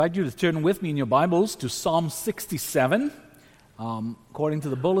I invite you to turn with me in your Bibles to Psalm 67. According to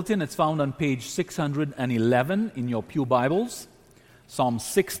the bulletin, it's found on page 611 in your pew Bibles. Psalm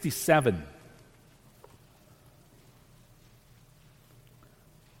 67.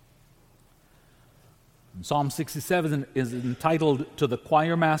 Psalm 67 is entitled, "To the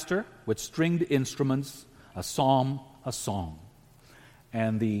Choir Master with Stringed Instruments, a Psalm, a Song."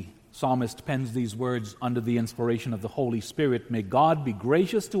 And the psalmist pens these words under the inspiration of the Holy Spirit. "May God be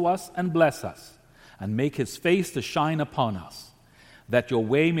gracious to us and bless us, and make his face to shine upon us, that your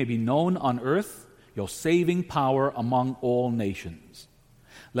way may be known on earth, your saving power among all nations.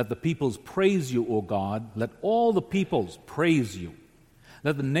 Let the peoples praise you, O God. Let all the peoples praise you.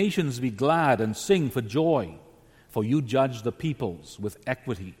 Let the nations be glad and sing for joy, for you judge the peoples with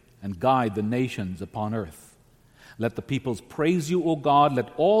equity and guide the nations upon earth. Let the peoples praise you, O God.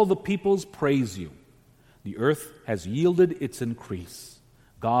 Let all the peoples praise you. The earth has yielded its increase.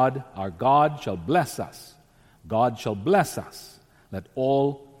 God, our God, shall bless us. God shall bless us. Let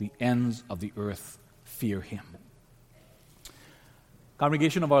all the ends of the earth fear him."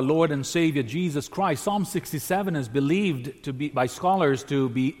 Congregation of our Lord and Savior Jesus Christ, Psalm 67 is believed to be by scholars to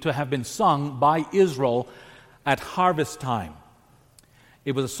have been sung by Israel at harvest time.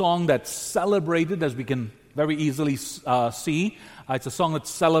 It was a song that celebrated, as we can very easily see, it's a song that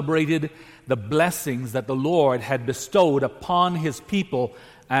celebrated the blessings that the Lord had bestowed upon his people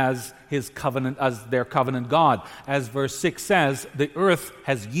as their covenant God. As verse 6 says, the earth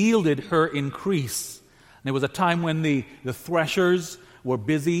has yielded her increase. And there was a time when the threshers were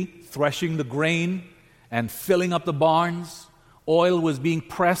busy threshing the grain and filling up the barns. Oil was being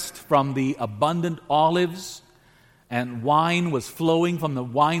pressed from the abundant olives, and wine was flowing from the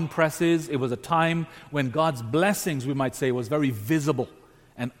wine presses. It was a time when God's blessings, we might say, was very visible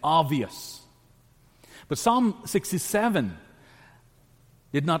and obvious. But Psalm 67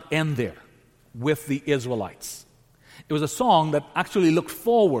 did not end there with the Israelites. It was a song that actually looked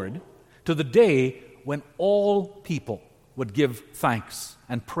forward to the day when all people would give thanks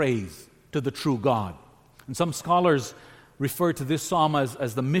and praise to the true God. And some scholars refer to this psalm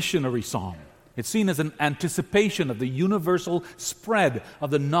as the missionary psalm. It's seen as an anticipation of the universal spread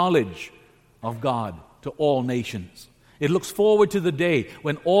of the knowledge of God to all nations. It looks forward to the day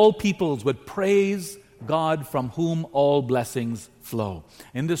when all peoples would praise God, from whom all blessings flow.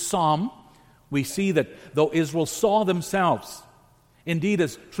 In this psalm, we see that though Israel saw themselves indeed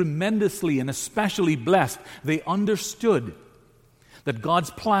as tremendously and especially blessed, they understood that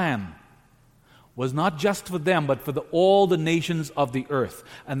God's plan was not just for them, but for all the nations of the earth,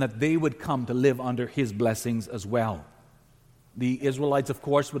 and that they would come to live under his blessings as well. The Israelites, of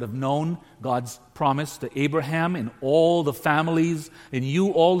course, would have known God's promise to Abraham, "In all the families, in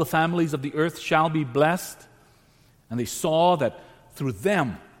you all the families of the earth shall be blessed." And they saw that through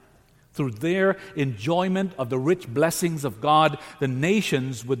them, through their enjoyment of the rich blessings of God, the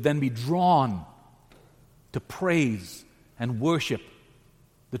nations would then be drawn to praise and worship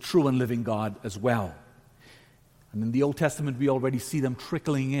the true and living God as well. And in the Old Testament, we already see them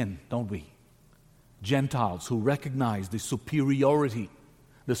trickling in, don't we? Gentiles who recognize the superiority,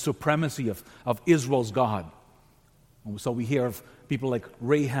 the supremacy of Israel's God. And so we hear of people like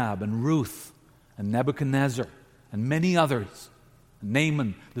Rahab and Ruth and Nebuchadnezzar and many others,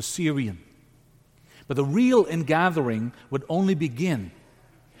 Naaman the Syrian. But the real ingathering would only begin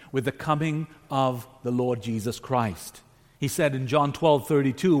with the coming of the Lord Jesus Christ. He said in John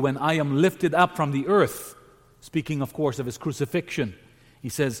 12:32, "When I am lifted up from the earth," speaking, of course, of his crucifixion, he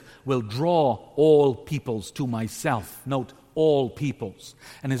says, "will draw all peoples to myself." Note, all peoples.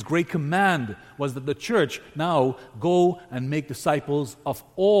 And his great command was that the church now go and make disciples of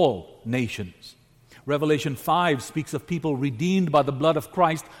all nations. Revelation 5 speaks of people redeemed by the blood of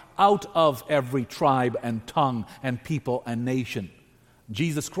Christ out of every tribe and tongue and people and nation.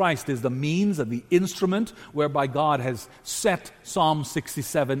 Jesus Christ is the means and the instrument whereby God has set Psalm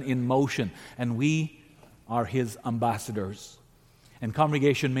 67 in motion, and we are his ambassadors. And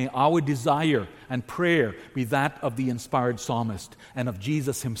congregation, may our desire and prayer be that of the inspired psalmist and of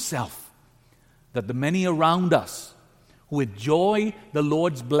Jesus himself, that the many around us who enjoy the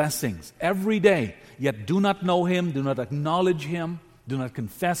Lord's blessings every day, yet do not know him, do not acknowledge him, do not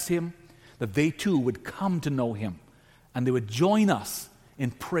confess him, that they too would come to know him, and they would join us in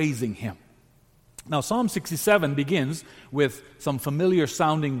praising him. Now, Psalm 67 begins with some familiar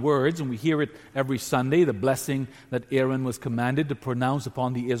sounding words, and we hear it every Sunday, the blessing that Aaron was commanded to pronounce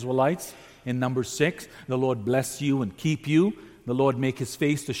upon the Israelites. In Numbers 6, "The Lord bless you and keep you. The Lord make his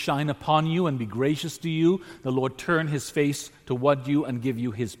face to shine upon you and be gracious to you. The Lord turn his face toward you and give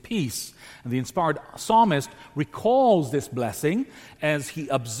you his peace. And the inspired psalmist recalls this blessing as he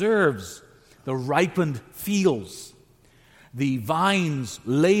observes the ripened fields, the vines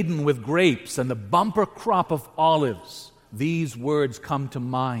laden with grapes, and the bumper crop of olives. These words come to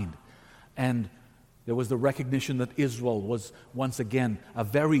mind. And there was the recognition that Israel was once again a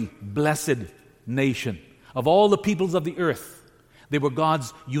very blessed nation. Of all the peoples of the earth, they were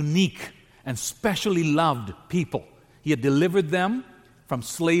God's unique and specially loved people. He had delivered them from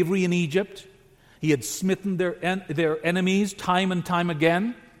slavery in Egypt. He had smitten their enemies time and time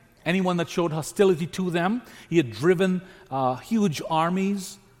again. Anyone that showed hostility to them, he had driven huge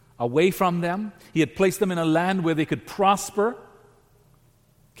armies away from them. He had placed them in a land where they could prosper.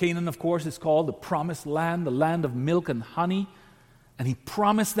 Canaan, of course, is called the promised land, the land of milk and honey. And he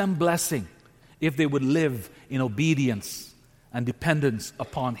promised them blessing if they would live in obedience and dependence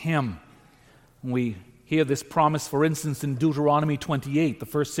upon him. We hear this promise, for instance, in Deuteronomy 28, the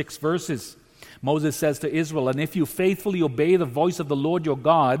first 6 verses. Moses says to Israel, "And if you faithfully obey the voice of the Lord your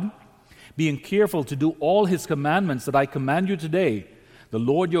God, being careful to do all his commandments that I command you today, the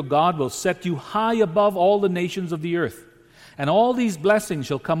Lord your God will set you high above all the nations of the earth. And all these blessings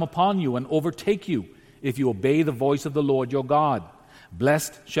shall come upon you and overtake you if you obey the voice of the Lord your God.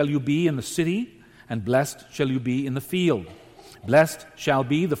 Blessed shall you be in the city, and blessed shall you be in the field. Blessed shall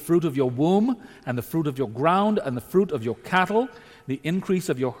be the fruit of your womb, and the fruit of your ground, and the fruit of your cattle, the increase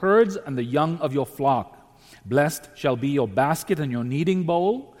of your herds, and the young of your flock. Blessed shall be your basket and your kneading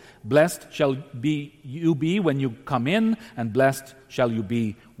bowl. Blessed shall you be when you come in, and blessed shall you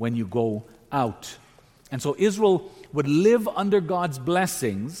be when you go out." And so Israel would live under God's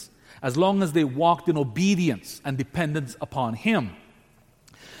blessings as long as they walked in obedience and dependence upon him.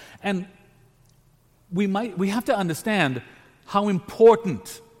 And we have to understand how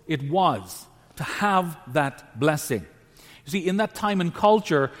important it was to have that blessing. You see, in that time and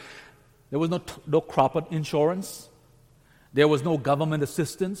culture, there was no crop insurance. There was no government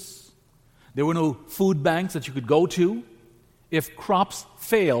assistance. There were no food banks that you could go to. If crops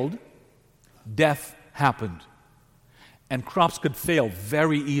failed, death happened. And crops could fail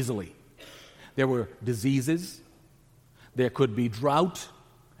very easily. There were diseases. There could be drought.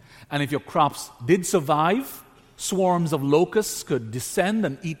 And if your crops did survive, swarms of locusts could descend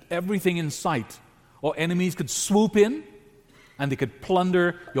and eat everything in sight. Or enemies could swoop in and they could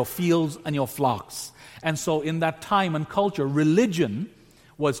plunder your fields and your flocks. And so in that time and culture, religion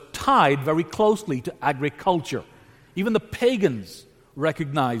was tied very closely to agriculture. Even the pagans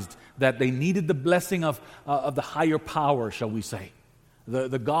recognized that they needed the blessing of the higher power, shall we say.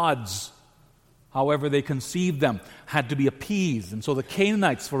 The gods, however they conceived them, had to be appeased. And so the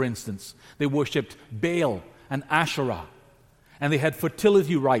Canaanites, for instance, they worshipped Baal and Asherah. And they had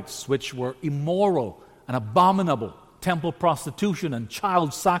fertility rites, which were immoral and abominable, temple prostitution and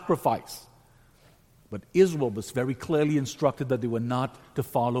child sacrifice. But Israel was very clearly instructed that they were not to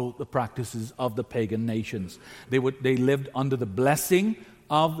follow the practices of the pagan nations. They lived under the blessing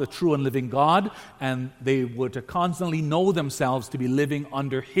of the true and living God, and they were to constantly know themselves to be living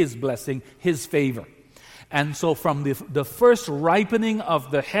under his blessing, his favor. And so from the first ripening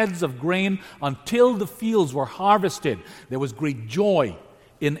of the heads of grain until the fields were harvested, there was great joy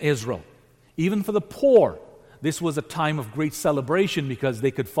in Israel. Even for the poor, this was a time of great celebration because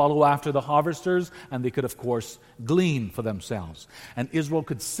they could follow after the harvesters and they could, of course, glean for themselves. And Israel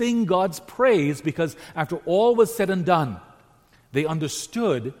could sing God's praise because after all was said and done, they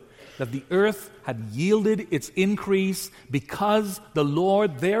understood that the earth had yielded its increase because the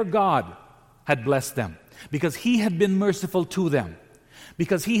Lord their God had blessed them, because he had been merciful to them,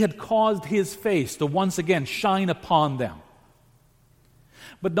 because he had caused his face to once again shine upon them.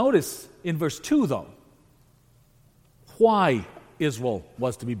 But notice in verse 2, though, why Israel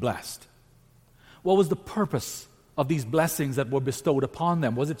was to be blessed. What was the purpose of these blessings that were bestowed upon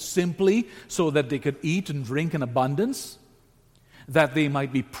them? Was it simply so that they could eat and drink in abundance? That they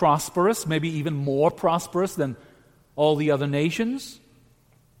might be prosperous, maybe even more prosperous than all the other nations?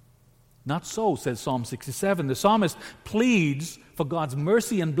 Not so, says Psalm 67. The psalmist pleads for God's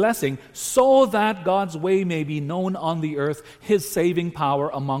mercy and blessing so that God's way may be known on the earth, his saving power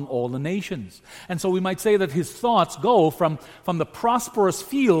among all the nations. And so we might say that his thoughts go from the prosperous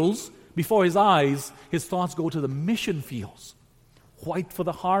fields before his eyes, his thoughts go to the mission fields, white for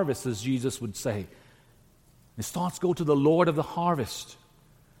the harvest, as Jesus would say. His thoughts go to the Lord of the harvest.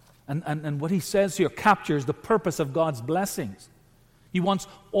 And what he says here captures the purpose of God's blessings. He wants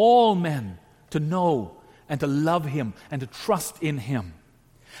all men to know and to love him and to trust in him.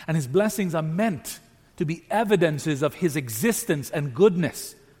 And his blessings are meant to be evidences of His existence and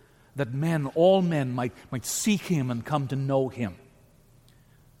goodness, that all men might seek Him and come to know Him.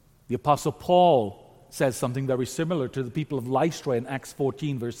 The Apostle Paul says something very similar to the people of Lystra in Acts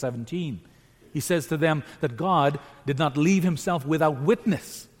 14, verse 17. He says to them that God did not leave Himself without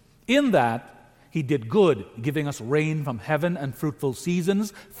witness, in that He did good, giving us rain from heaven and fruitful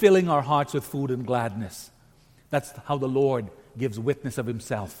seasons, filling our hearts with food and gladness. That's how the Lord gives witness of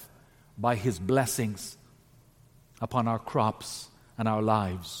Himself, by His blessings upon our crops and our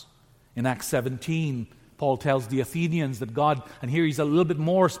lives. In Acts 17, Paul tells the Athenians that God, and here he's a little bit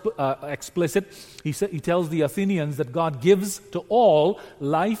more explicit, he tells the Athenians that God gives to all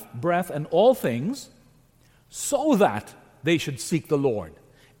life, breath, and all things, so that they should seek the Lord,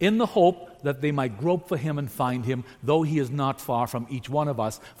 in the hope that they might grope for Him and find Him, though He is not far from each one of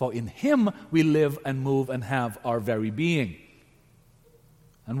us, for in Him we live and move and have our very being.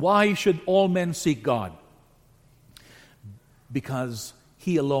 And why should all men seek God? Because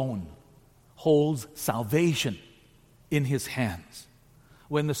He alone holds salvation in His hands.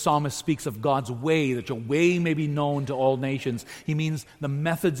 When the psalmist speaks of God's way, that your way may be known to all nations, he means the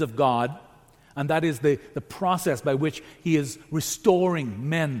methods of God, and that is the process by which He is restoring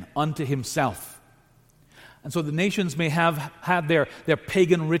men unto Himself. And so the nations may have had their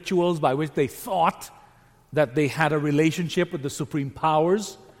pagan rituals by which they thought that they had a relationship with the supreme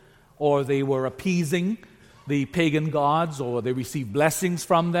powers, or they were appeasing the pagan gods, or they received blessings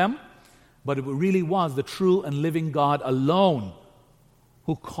from them. But it really was the true and living God alone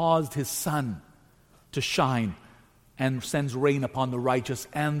who caused His sun to shine and sends rain upon the righteous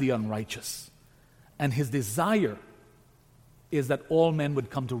and the unrighteous. And His desire is that all men would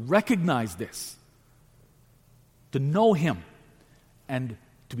come to recognize this, to know Him, and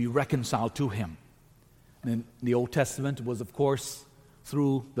to be reconciled to Him. And in the Old Testament, it was, of course,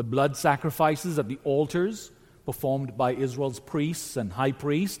 through the blood sacrifices at the altars performed by Israel's priests and high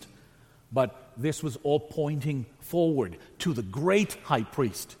priest. But this was all pointing forward to the great high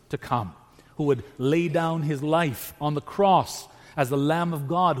priest to come, who would lay down His life on the cross as the Lamb of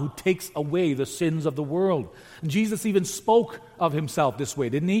God who takes away the sins of the world. And Jesus even spoke of Himself this way,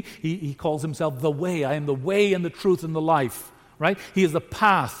 didn't He? He calls Himself the way. I am the way and the truth and the life, right? He is the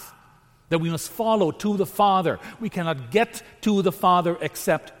path that we must follow to the Father. We cannot get to the Father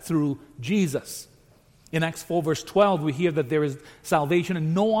except through Jesus. In Acts 4, verse 12, we hear that there is salvation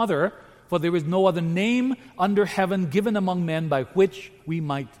in no other, for there is no other name under heaven given among men by which we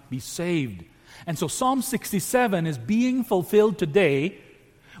might be saved. And so Psalm 67 is being fulfilled today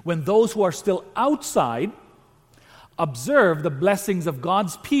when those who are still outside observe the blessings of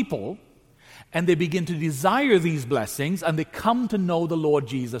God's people, and they begin to desire these blessings, and they come to know the Lord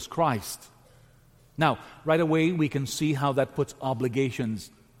Jesus Christ. Now, right away, we can see how that puts obligations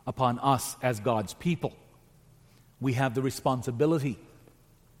upon us as God's people. We have the responsibility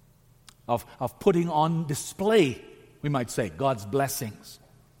of putting on display, we might say, God's blessings.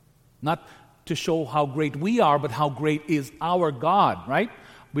 Not to show how great we are, but how great is our God, right?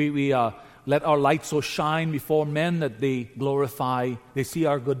 We let our light so shine before men that they see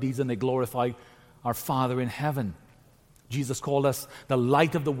our good deeds and they glorify our Father in heaven. Jesus called us the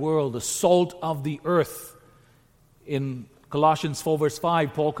light of the world, the salt of the earth. In Colossians 4 verse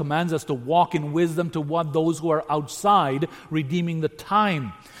 5, Paul commands us to walk in wisdom toward those who are outside, redeeming the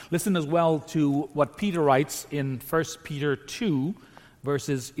time. Listen as well to what Peter writes in 1 Peter 2,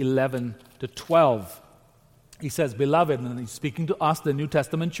 verses 11 to 12. He says, "Beloved," and he's speaking to us, the New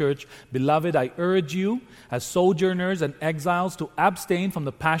Testament church, "Beloved, I urge you, as sojourners and exiles, to abstain from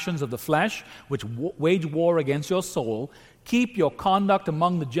the passions of the flesh, which wage war against your soul. Keep your conduct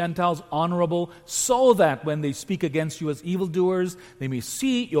among the Gentiles honorable, so that when they speak against you as evildoers, they may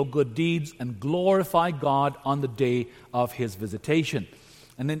see your good deeds and glorify God on the day of His visitation."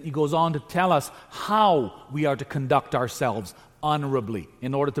 And then he goes on to tell us how we are to conduct ourselves honorably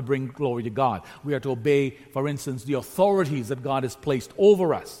in order to bring glory to God. We are to obey, for instance, the authorities that God has placed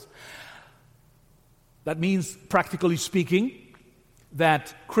over us. That means, practically speaking,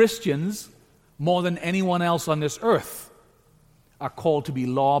 that Christians, more than anyone else on this earth, are called to be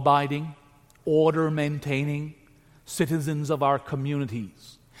law-abiding, order-maintaining citizens of our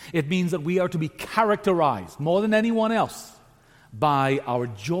communities. It means that we are to be characterized, more than anyone else, by our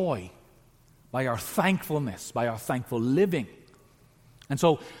joy, by our thankfulness, by our thankful living. And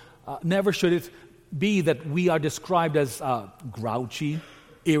so, never should it be that we are described as grouchy,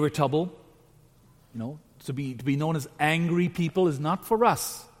 irritable. To be known as angry people is not for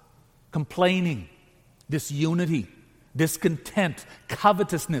us. Complaining, disunity, discontent,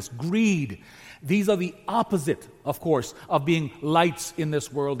 covetousness, greed. These are the opposite, of course, of being lights in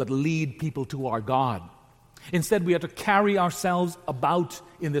this world that lead people to our God. Instead, we are to carry ourselves about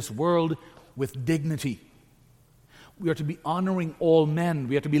in this world with dignity. We are to be honoring all men.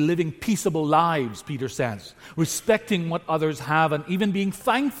 We are to be living peaceable lives, Peter says, respecting what others have and even being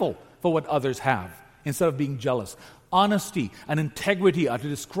thankful for what others have instead of being jealous. Honesty and integrity are to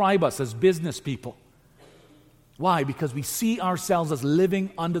describe us as business people. Why? Because we see ourselves as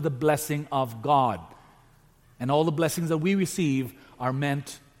living under the blessing of God. And all the blessings that we receive are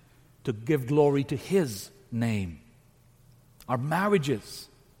meant to give glory to His name. Our marriages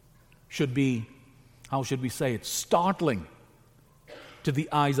should be, how should we say it, startling to the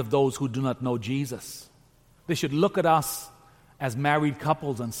eyes of those who do not know Jesus. They should look at us as married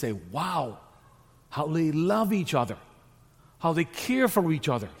couples and say, wow, how they love each other, how they care for each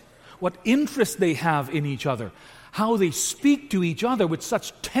other, what interest they have in each other, how they speak to each other with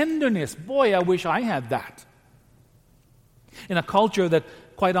such tenderness. Boy, I wish I had that. In a culture that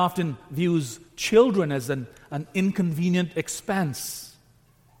quite often views children as an inconvenient expense,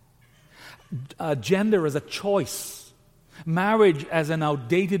 gender as a choice, marriage as an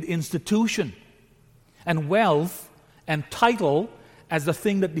outdated institution, and wealth and title as the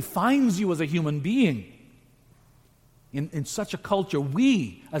thing that defines you as a human being. In such a culture,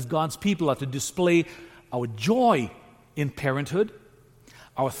 we, as God's people, are to display our joy in parenthood,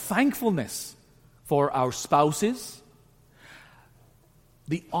 our thankfulness for our spouses,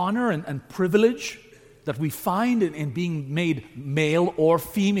 the honor and privilege that we find in being made male or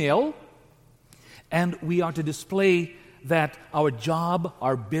female, and we are to display that our job,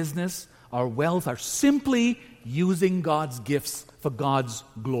 our business, our wealth are simply using God's gifts for God's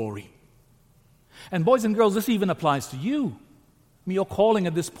glory. And boys and girls, this even applies to you. Your calling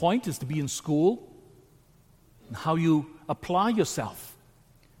at this point is to be in school. And how you apply yourself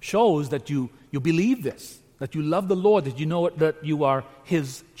shows that you believe this, that you love the Lord, that you know that you are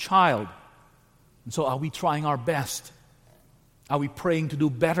His child. And so are we trying our best? Are we praying to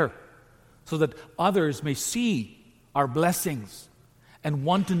do better so that others may see our blessings and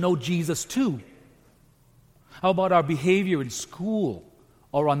want to know Jesus too? How about our behavior in school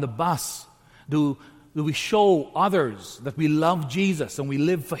or on the bus? Do we show others that we love Jesus and we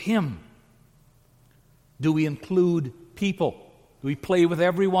live for Him? Do we include people? Do we play with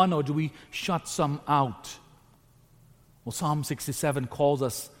everyone or do we shut some out? Well, Psalm 67 calls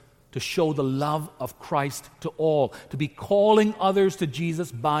us to show the love of Christ to all, to be calling others to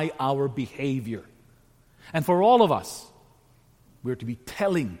Jesus by our behavior. And for all of us, we're to be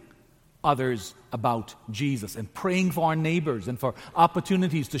telling others about Jesus and praying for our neighbors and for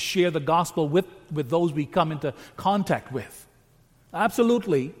opportunities to share the gospel with those we come into contact with.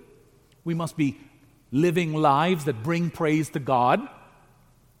 Absolutely, we must be living lives that bring praise to God,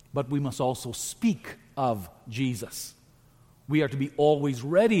 but we must also speak of Jesus. We are to be always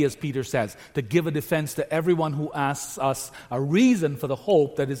ready, as Peter says, to give a defense to everyone who asks us a reason for the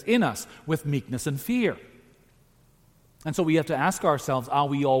hope that is in us with meekness and fear. And so we have to ask ourselves, are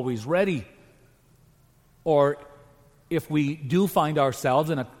we always ready? Or if we do find ourselves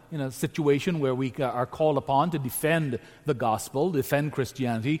in a situation where we are called upon to defend the gospel, defend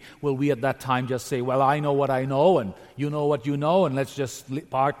Christianity, will we at that time just say, well, I know what I know, and you know what you know, and let's just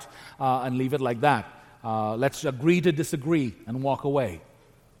part and leave it like that. Let's agree to disagree and walk away.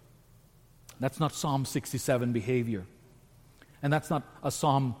 That's not Psalm 67 behavior. And that's not a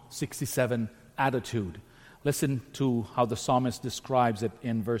Psalm 67 attitude. Listen to how the psalmist describes it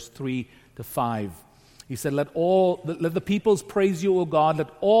in verse 3 to 5. He said, let the peoples praise you, O God. Let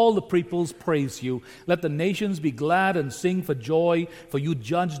all the peoples praise you. Let the nations be glad and sing for joy, for you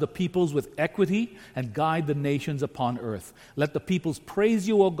judge the peoples with equity and guide the nations upon earth. Let the peoples praise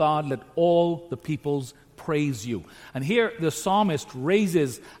you, O God. Let all the peoples praise you. And here the psalmist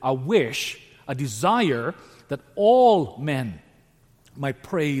raises a wish, a desire that all men might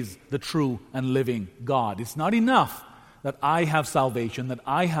praise the true and living God. It's not enough that I have salvation, that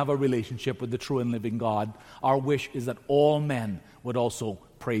I have a relationship with the true and living God. Our wish is that all men would also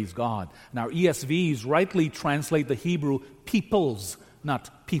praise God. Now, ESVs rightly translate the Hebrew peoples,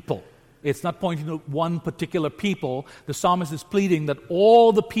 not people. It's not pointing to one particular people. The psalmist is pleading that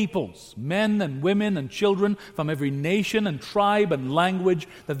all the peoples, men and women and children from every nation and tribe and language,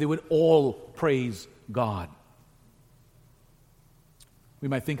 that they would all praise God. We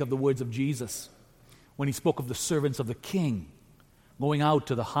might think of the words of Jesus when He spoke of the servants of the King going out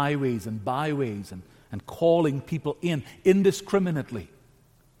to the highways and byways and calling people in indiscriminately.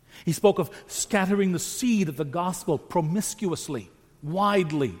 He spoke of scattering the seed of the gospel promiscuously,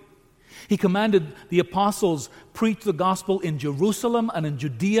 widely. He commanded the apostles preach the gospel in Jerusalem and in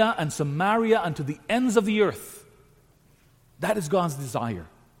Judea and Samaria and to the ends of the earth. That is God's desire,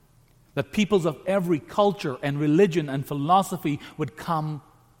 that peoples of every culture and religion and philosophy would come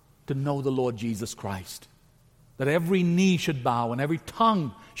to know the Lord Jesus Christ, that every knee should bow and every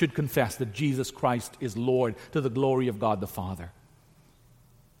tongue should confess that Jesus Christ is Lord, to the glory of God the Father.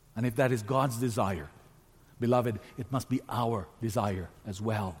 And if that is God's desire, beloved, it must be our desire as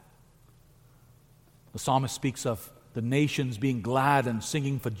well. The psalmist speaks of the nations being glad and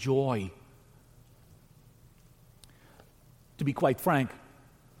singing for joy. To be quite frank,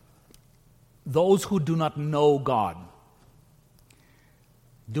 those who do not know God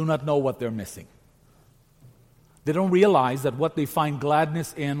do not know what they're missing. They don't realize that what they find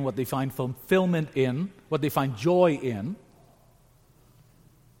gladness in, what they find fulfillment in, what they find joy in,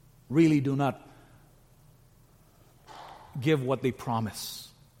 really do not give what they promise.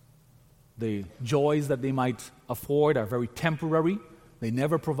 The joys that they might afford are very temporary. They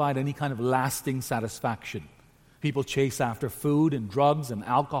never provide any kind of lasting satisfaction. People chase after food and drugs and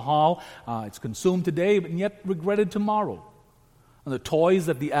alcohol. It's consumed today, but yet regretted tomorrow. And the toys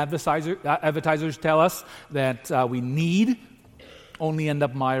that the advertisers tell us that we need only end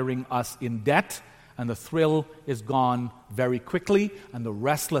up miring us in debt, and the thrill is gone very quickly, and the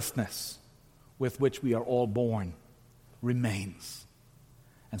restlessness with which we are all born remains.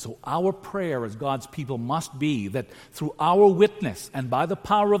 And so our prayer as God's people must be that through our witness and by the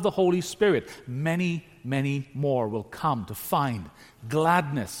power of the Holy Spirit, many, many more will come to find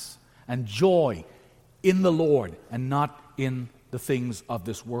gladness and joy in the Lord and not in the things of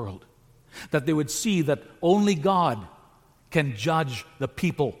this world. That they would see that only God can judge the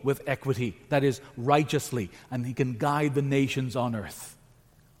people with equity, that is, righteously, and He can guide the nations on earth.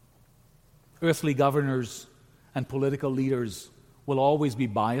 Earthly governors and political leaders will always be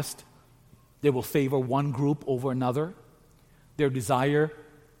biased. They will favor one group over another. Their desire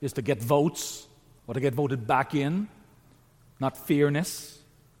is to get votes or to get voted back in, not fairness.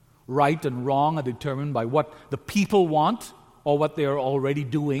 Right and wrong are determined by what the people want or what they are already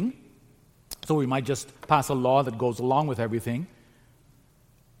doing. So we might just pass a law that goes along with everything.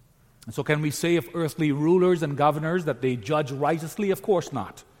 And so can we say of earthly rulers and governors that they judge righteously? Of course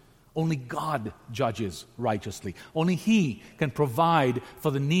not. Only God judges righteously. Only He can provide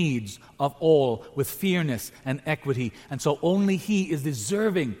for the needs of all with fairness and equity. And so only He is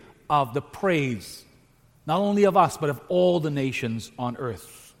deserving of the praise, not only of us, but of all the nations on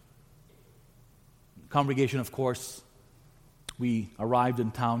earth. Congregation, of course, we arrived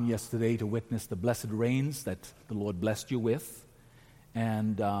in town yesterday to witness the blessed rains that the Lord blessed you with.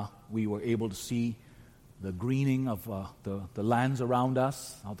 And we were able to see the greening of the lands around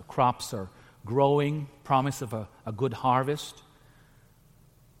us, how the crops are growing, promise of a good harvest.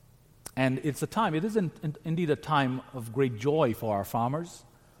 And it is indeed a time of great joy for our farmers.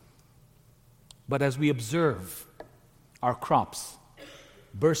 But as we observe our crops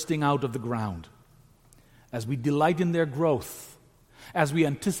bursting out of the ground, as we delight in their growth, as we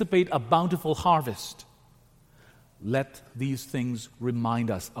anticipate a bountiful harvest, let these things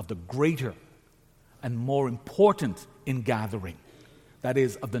remind us of the greater and more important ingathering, that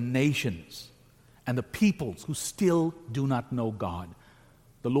is, of the nations and the peoples who still do not know God.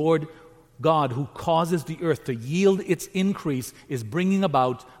 The Lord God, who causes the earth to yield its increase, is bringing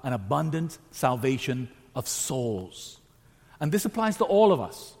about an abundant salvation of souls. And this applies to all of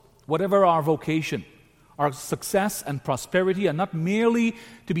us, whatever our vocation. Our success and prosperity are not merely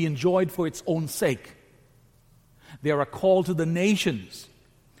to be enjoyed for its own sake. They are a call to the nations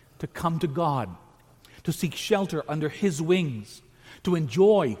to come to God, to seek shelter under His wings, to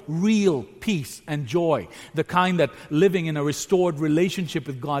enjoy real peace and joy, the kind that living in a restored relationship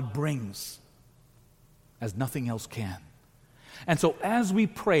with God brings, as nothing else can. And so as we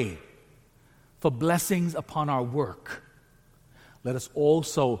pray for blessings upon our work, let us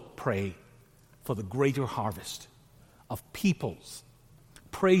also pray for the greater harvest of peoples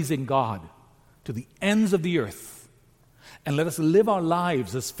praising God to the ends of the earth. And let us live our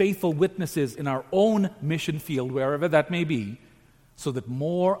lives as faithful witnesses in our own mission field, wherever that may be, so that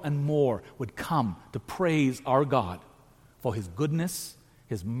more and more would come to praise our God for His goodness,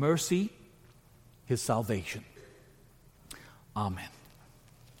 His mercy, His salvation. Amen.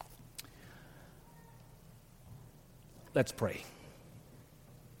 Let's pray.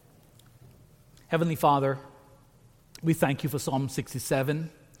 Heavenly Father, we thank You for Psalm 67.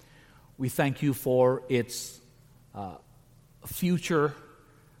 We thank You for its future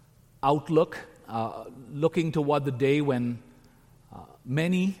outlook, looking toward the day when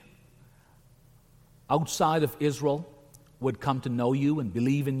many outside of Israel would come to know You and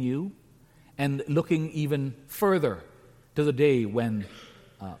believe in You. and looking even further to the day when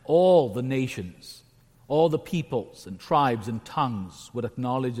all the nations, all the peoples and tribes and tongues would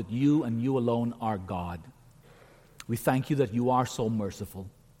acknowledge that you and you alone are God. We thank you that you are so merciful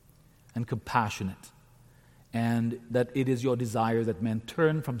and compassionate, and that it is your desire that men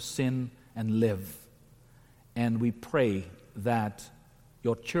turn from sin and live. And we pray that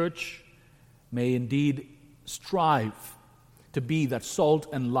your church may indeed strive to be that salt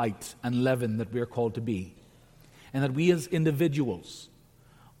and light and leaven that we are called to be, and that we as individuals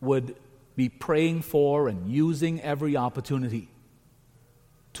would be praying for and using every opportunity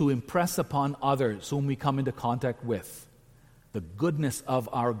to impress upon others whom we come into contact with the goodness of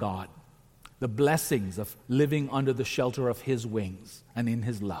our God, the blessings of living under the shelter of His wings and in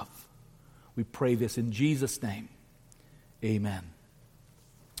His love. We pray this in Jesus' name. Amen.